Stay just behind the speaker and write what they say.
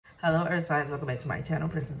Hello Earth Signs, welcome back to my channel,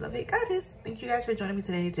 Princess of a Goddess. Thank you guys for joining me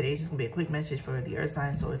today. Today's just gonna be a quick message for the Earth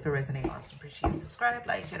Signs. So if it resonates, awesome, appreciate you. Subscribe,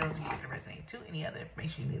 like, share those so you can resonate too. Any other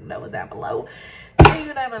information you need to know is down below. Thank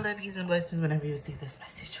you, love, peace and blessings whenever you receive this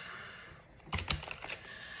message.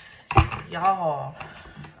 Y'all,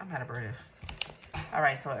 I'm out of breath.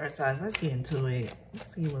 Alright, so Earth Signs, let's get into it.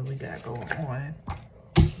 Let's see what we got going on.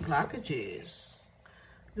 Blockages.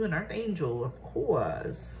 You're an Earth Angel, of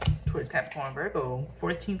course. Towards Capricorn, Virgo.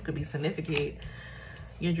 14th could be significant.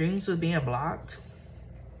 Your dreams were being blocked.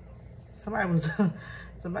 Somebody was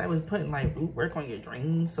putting like root work on your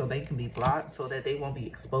dreams so they can be blocked, so that they won't be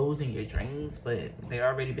exposed in your dreams, but they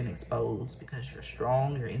already been exposed because you're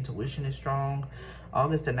strong. Your intuition is strong.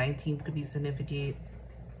 August the 19th could be significant.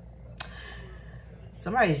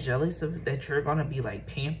 Somebody's jealous of that you're gonna be like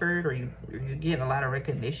pampered, or you're getting a lot of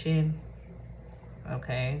recognition.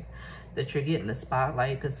 Okay, that you're getting the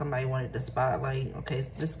spotlight because somebody wanted the spotlight. Okay, so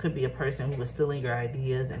this could be a person who was stealing your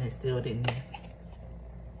ideas and it still didn't.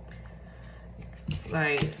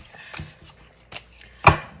 Like,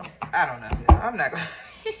 I don't know. I'm not gonna.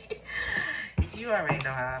 You already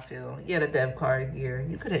know how I feel. Yeah, the Death card here.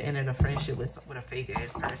 You could have ended a friendship with a fake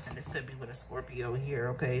ass person. This could be with a Scorpio here.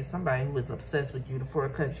 Okay, somebody who was obsessed with you. The Four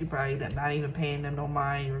of Cups. You probably not even paying them no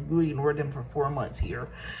mind. You ignored them for 4 months here,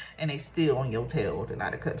 and they still on your tail. The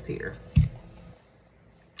Knight of Cups here.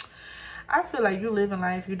 I feel like you're living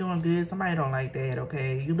life, you're doing good. Somebody don't like that,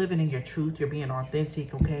 okay? You're living in your truth, you're being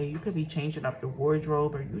authentic, okay? You could be changing up your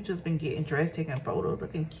wardrobe, or you just been getting dressed, taking photos,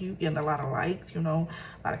 looking cute, getting a lot of likes, you know,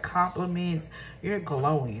 a lot of compliments. You're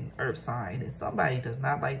glowing, Earth sign, and somebody does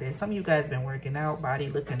not like that. Some of you guys been working out, body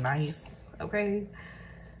looking nice, okay?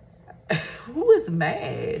 Who is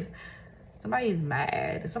mad? Somebody's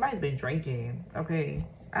mad. Somebody's been drinking, okay?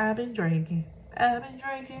 I've been drinking.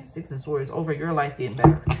 Six of Swords over your life getting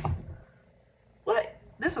better. What?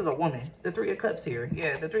 This is a woman. The Three of Cups here.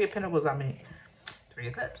 Yeah, the Three of Pentacles, I mean. Three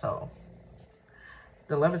of Cups, so.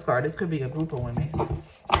 The Lover's card. This could be a group of women.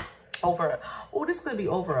 Oh, this could be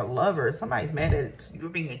over a lover. Somebody's mad that you're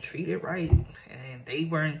being treated right, and they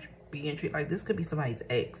weren't being treated. Like, this could be somebody's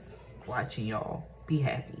ex watching y'all. Be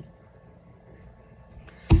happy.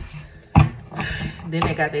 Then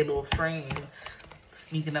they got their little friends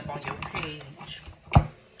sneaking up on your page,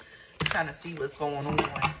 trying to see what's going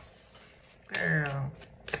on. Girl.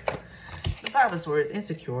 The Five of Swords,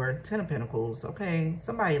 insecure. 10 of Pentacles, okay?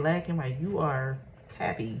 Somebody lacking while you are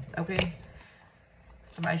happy, okay?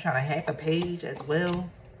 Somebody trying to hack a page as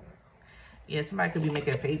well. Yeah, somebody could be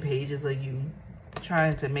making fake pages of you,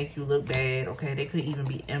 trying to make you look bad, okay? They could even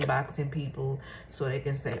be inboxing people so they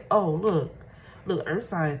can say, oh, look, Earth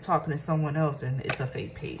Sign's talking to someone else and it's a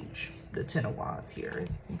fake page. The 10 of Wands here.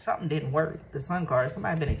 Something didn't work. The Sun card.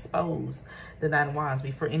 Somebody been exposed. The 9 of Wands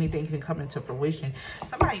before anything can come into fruition.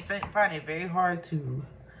 Somebody find it very hard to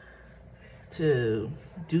do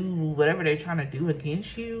whatever they're trying to do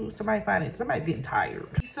against you. Somebody's getting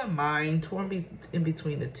tired. Peace of mind, torn in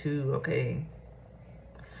between the two, okay?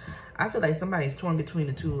 I feel like somebody's torn between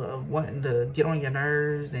the two of wanting to get on your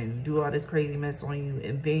nerves and do all this crazy mess on you,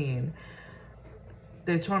 and then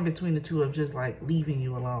they're torn between the two of just like leaving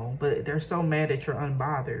you alone, but they're so mad that you're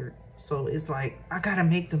unbothered. So it's like, I gotta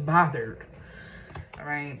make them bothered. All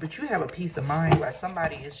right, but you have a peace of mind while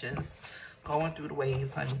somebody is just going through the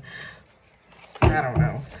waves, honey. I don't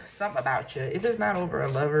know, something about you. If it's not over a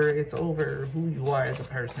lover, it's over who you are as a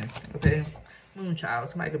person, okay? Moonchild,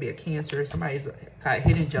 somebody could be a Cancer. Somebody's got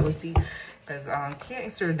hidden jealousy, because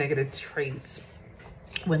Cancer negative traits,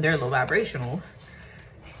 when they're low vibrational,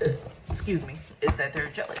 excuse me, is that they're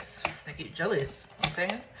jealous. They get jealous,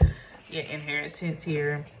 okay? Yeah, inheritance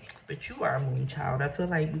here. But you are a moon child. I feel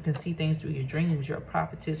like you can see things through your dreams. You're a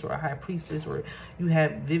prophetess or a high priestess, or you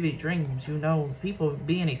have vivid dreams. You know, people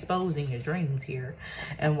being exposed in your dreams here.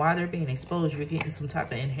 And while they're being exposed, you're getting some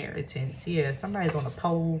type of inheritance. Yeah, somebody's on a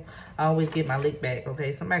pole. I always get my lick back,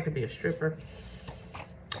 okay? Somebody could be a stripper.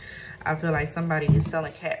 I feel like somebody is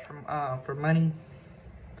selling cat for money.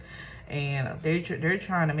 And they're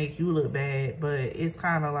trying to make you look bad, but it's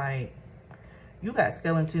kind of like you got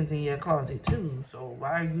skeletons in your closet too. So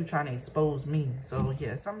why are you trying to expose me? So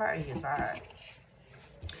yeah, somebody is not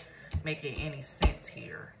making any sense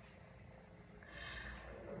here.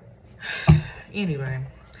 Anyway,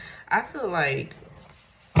 I feel like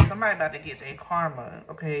somebody about to get their karma,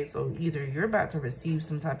 okay? So either you're about to receive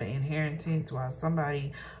some type of inheritance, while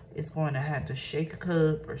somebody is going to have to shake a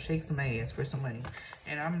cup or shake some ass for some money.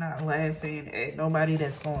 And I'm not laughing at nobody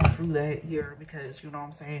that's going through that here, because, you know what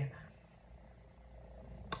I'm saying,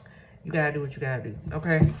 you gotta do what you gotta do,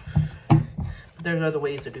 okay? But there's other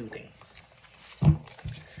ways to do things.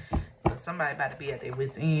 somebody about to be at their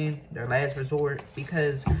wits end, their last resort,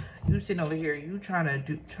 because you sitting over here, you trying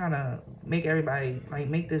to make everybody, like,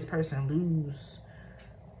 make this person lose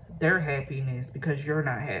their happiness because you're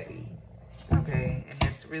not happy. Okay, and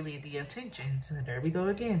that's really the intention. So there we go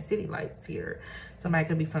again, city lights here. Somebody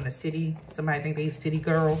could be from the city. Somebody think they city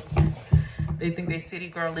girl. They think they city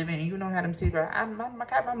girl living, and you know how them city girl, I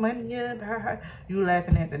got my money up. You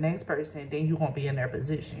laughing at the next person, then you won't be in their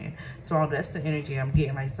position. So that's the energy I'm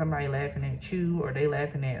getting, like somebody laughing at you, or they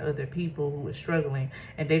laughing at other people who are struggling,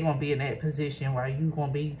 and they gonna be in that position while you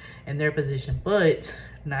gonna be in their position, but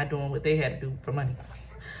not doing what they had to do for money.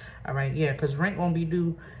 All right, yeah, because rent gonna be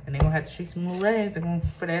due, and they gonna have to shake some more ass. They're gonna,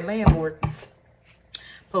 for that landlord,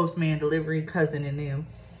 postman, delivery, cousin, and them.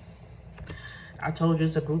 I told you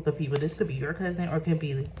it's a group of people. This could be your cousin, or it could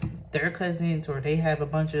be their cousins, or they have a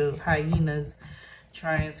bunch of hyenas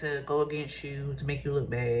trying to go against you to make you look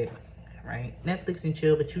bad, right? Netflix and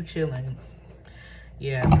chill, but you chilling.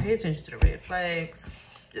 Yeah, pay attention to the red flags.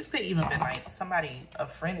 This could even been like somebody, a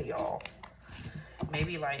friend of y'all.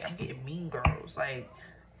 Maybe like, I'm getting mean girls. Like,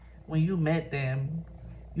 when you met them,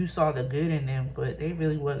 you saw the good in them, but they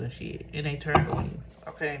really wasn't shit, and they turned on you,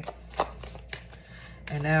 okay?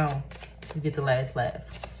 And now you get the last laugh.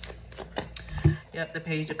 Yep, the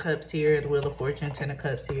Page of Cups here, the Wheel of Fortune, Ten of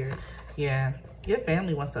Cups here. Yeah, your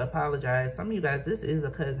family wants to apologize. Some of you guys, this is a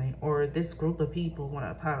cousin, or this group of people want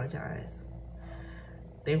to apologize.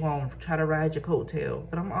 They won't try to ride your coattail.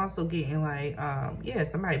 But I'm also getting like, yeah,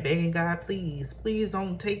 somebody begging God, please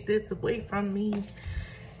don't take this away from me.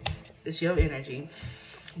 It's your energy.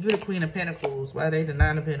 You're the Queen of Pentacles. Why are they the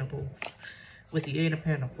Nine of Pentacles with the Eight of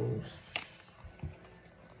Pentacles?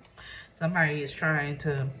 Somebody is trying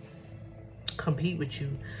to compete with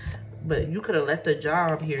you, but you could have left a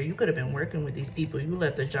job here. You could have been working with these people. You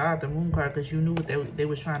left a job, the Moon card, because you knew what they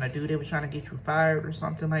was trying to do. They was trying to get you fired or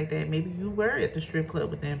something like that. Maybe you were at the strip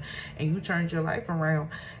club with them and you turned your life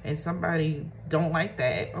around, and somebody don't like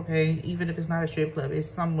that, okay? Even if it's not a strip club, it's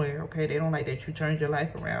somewhere, okay? They don't like that you turned your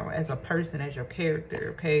life around as a person, as your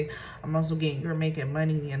character, okay? I'm also getting you're making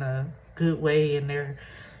money in a good way, and they're,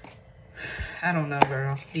 I don't know,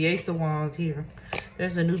 girl. The Ace of Wands here.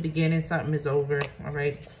 There's a new beginning. Something is over. All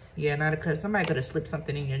right. Yeah, not a cut. Somebody could have slipped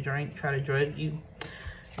something in your drink, try to drug you.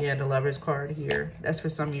 Yeah, the Lover's card here. That's for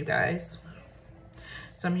some of you guys.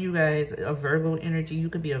 Some of you guys, a Virgo energy. You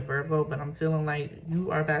could be a Virgo, but I'm feeling like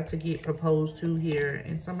you are about to get proposed to here,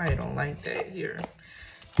 and somebody don't like that here.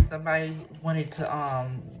 Somebody wanted to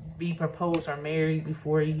be proposed or married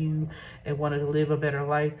before you, and wanted to live a better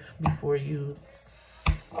life before you.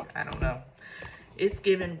 I don't know. It's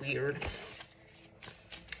giving weird.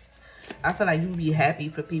 I feel like you be happy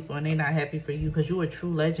for people and they not happy for you, because you're a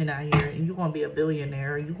true legend out here, and you're gonna be a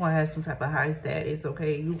billionaire. You're gonna have some type of high status,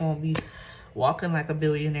 okay? You're gonna be walking like a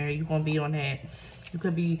billionaire. You're gonna be on that. You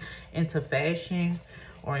could be into fashion,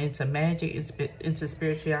 or into magic, into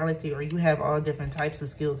spirituality, or you have all different types of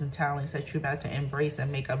skills and talents that you're about to embrace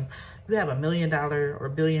and make a, you have $1 million or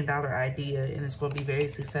 $1 billion idea, and it's going to be very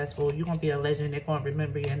successful. You're going to be a legend. They're going to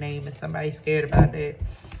remember your name, and somebody's scared about that.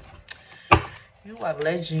 You are a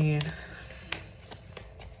legend.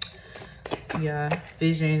 Yeah,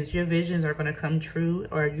 visions. Your visions are going to come true,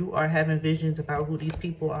 or you are having visions about who these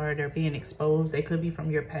people are. They're being exposed. They could be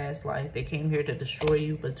from your past life. They came here to destroy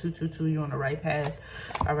you, but 222, you're on the right path.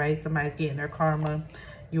 All right, somebody's getting their karma.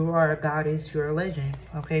 You are a goddess. You're a legend.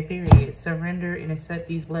 Okay, period. Surrender and accept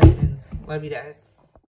these blessings. Love you guys.